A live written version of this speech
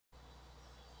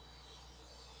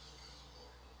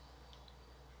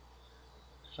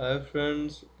Hi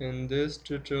friends, in this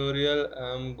tutorial I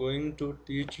am going to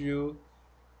teach you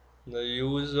the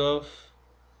use of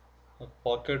a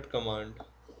pocket command.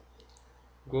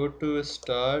 Go to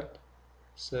start,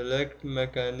 select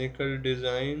mechanical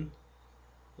design,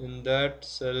 in that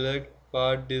select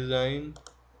part design.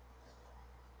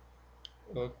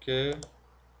 Okay,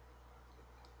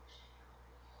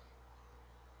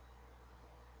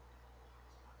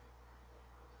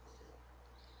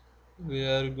 we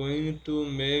are going to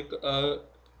make a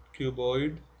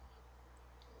cuboid.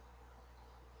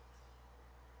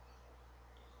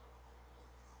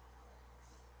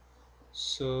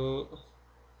 So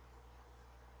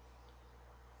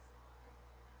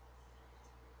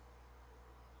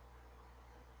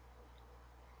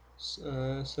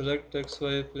select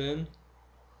XY plane,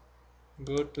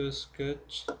 go to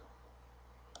sketch,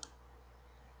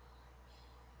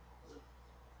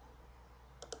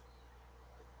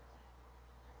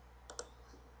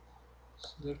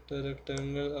 select a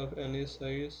rectangle of any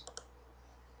size,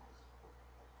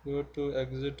 go to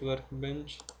exit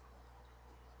workbench,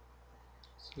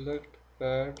 select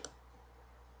pad.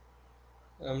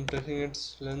 I'm taking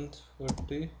its length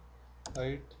 40,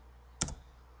 height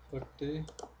 40.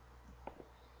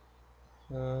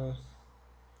 uh,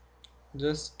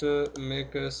 just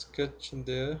make a sketch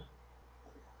there.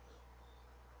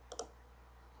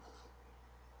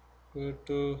 Go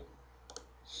to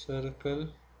circle,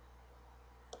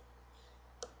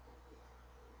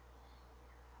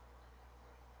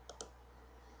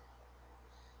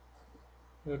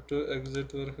 go to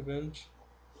exit workbench,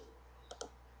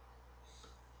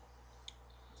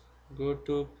 go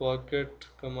to pocket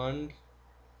command,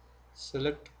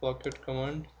 select pocket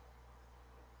command.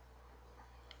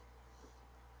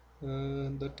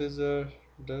 That is a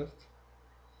depth.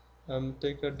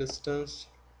 Take a distance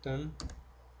 10.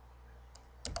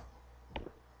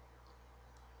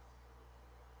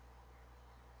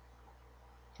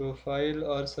 Profile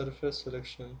or surface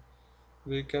selection.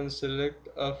 We can select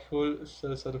a full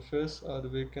surface or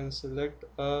we can select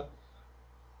a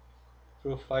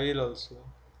profile also.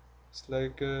 It's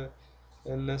like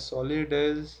in a solid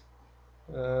as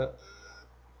uh,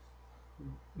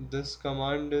 this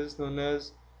command is known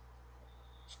as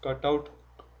cutout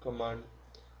command.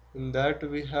 In that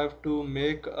we have to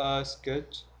make a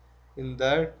sketch. In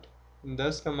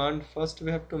this command first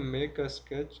we have to make a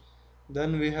sketch,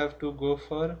 then we have to go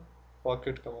for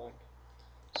pocket command.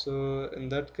 So in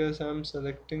that case I am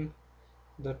selecting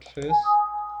that face.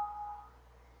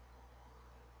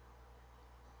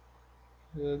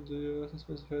 Here do you want to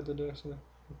specify the direction?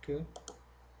 Okay,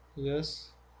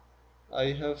 yes, I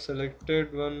have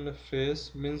selected one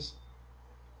face, means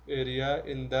area.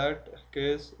 In that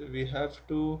case we have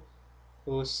to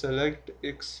select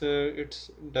its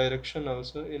direction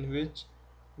also, in which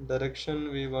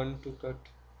direction we want to cut.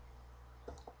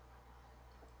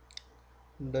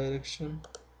 Direction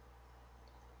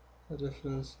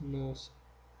reference nose,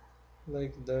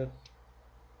 like that.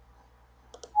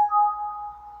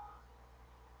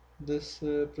 This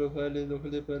profile is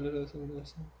locally parallel.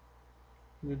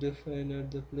 We define at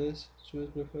the place, choose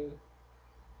profile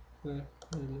parallel.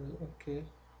 Okay,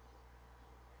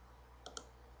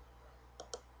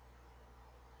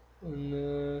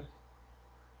 and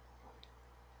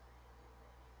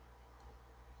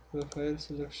profile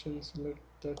selection, select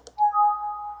that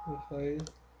profile,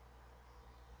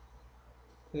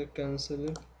 cancel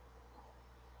it,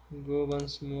 go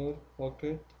once more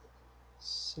pocket,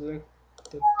 select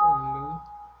that angle,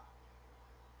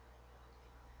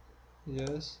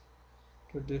 yes,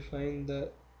 to define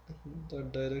the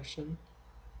direction,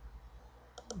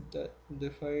 that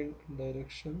defined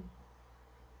direction.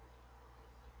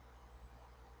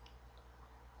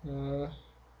 uh,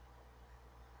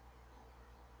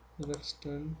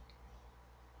 extend.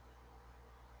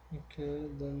 Okay,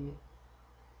 then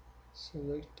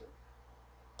select.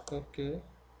 Okay,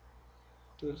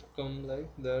 it will come like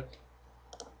that.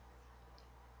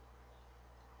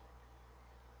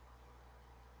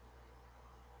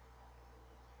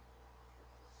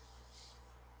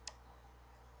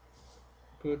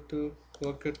 Go to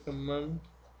pocket command,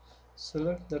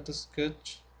 select that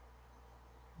sketch,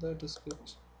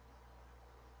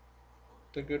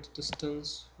 take its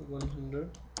distance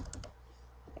 100.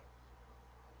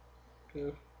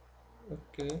 Okay,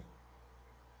 okay,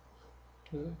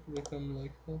 to become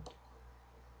like that.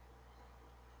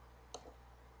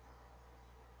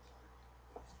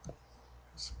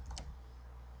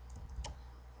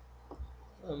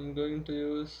 I'm going to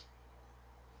use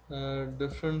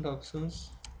different options.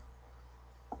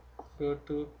 Go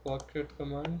to pocket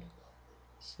command,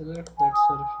 select that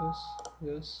surface,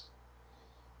 yes,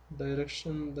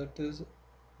 direction, that is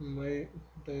my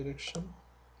direction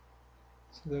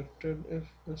selected. If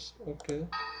this okay,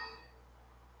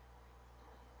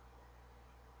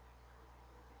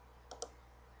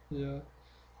 yeah,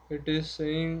 it is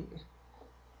saying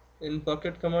in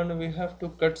pocket command we have to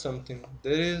cut something.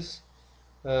 There is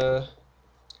uh,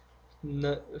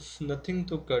 nothing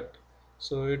to cut,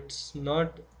 so it's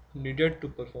not needed to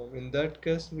perform. In that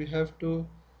case we have to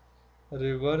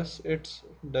reverse its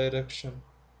direction.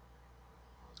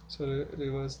 So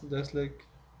reverse, that's like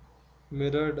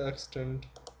mirrored extent,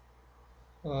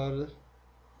 or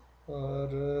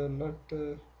not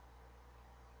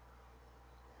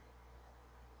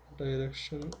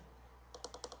direction.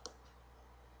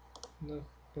 No,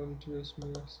 don't use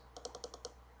mirrors.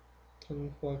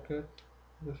 Thumb pocket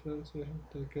reference we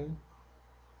have taken.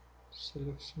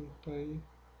 Selection type.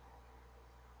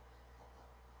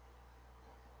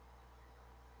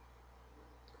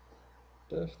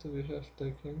 Depth we have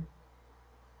taken.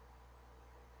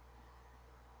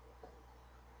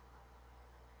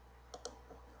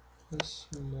 Plus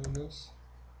minus.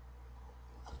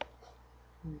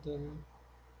 Then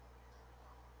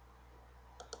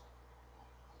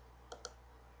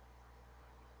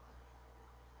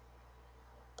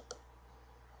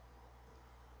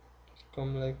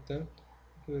come like that.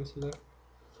 We will select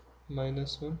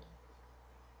 -1.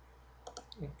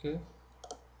 Okay.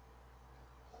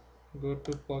 Go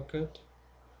to pocket.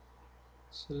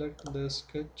 Select the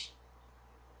sketch.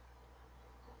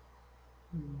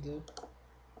 That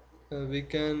we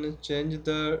can change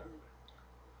the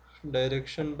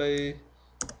direction by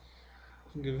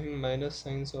giving minus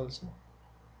signs also,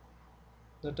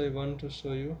 that I want to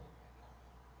show you.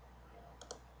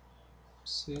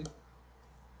 See,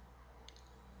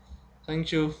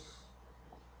 thank you.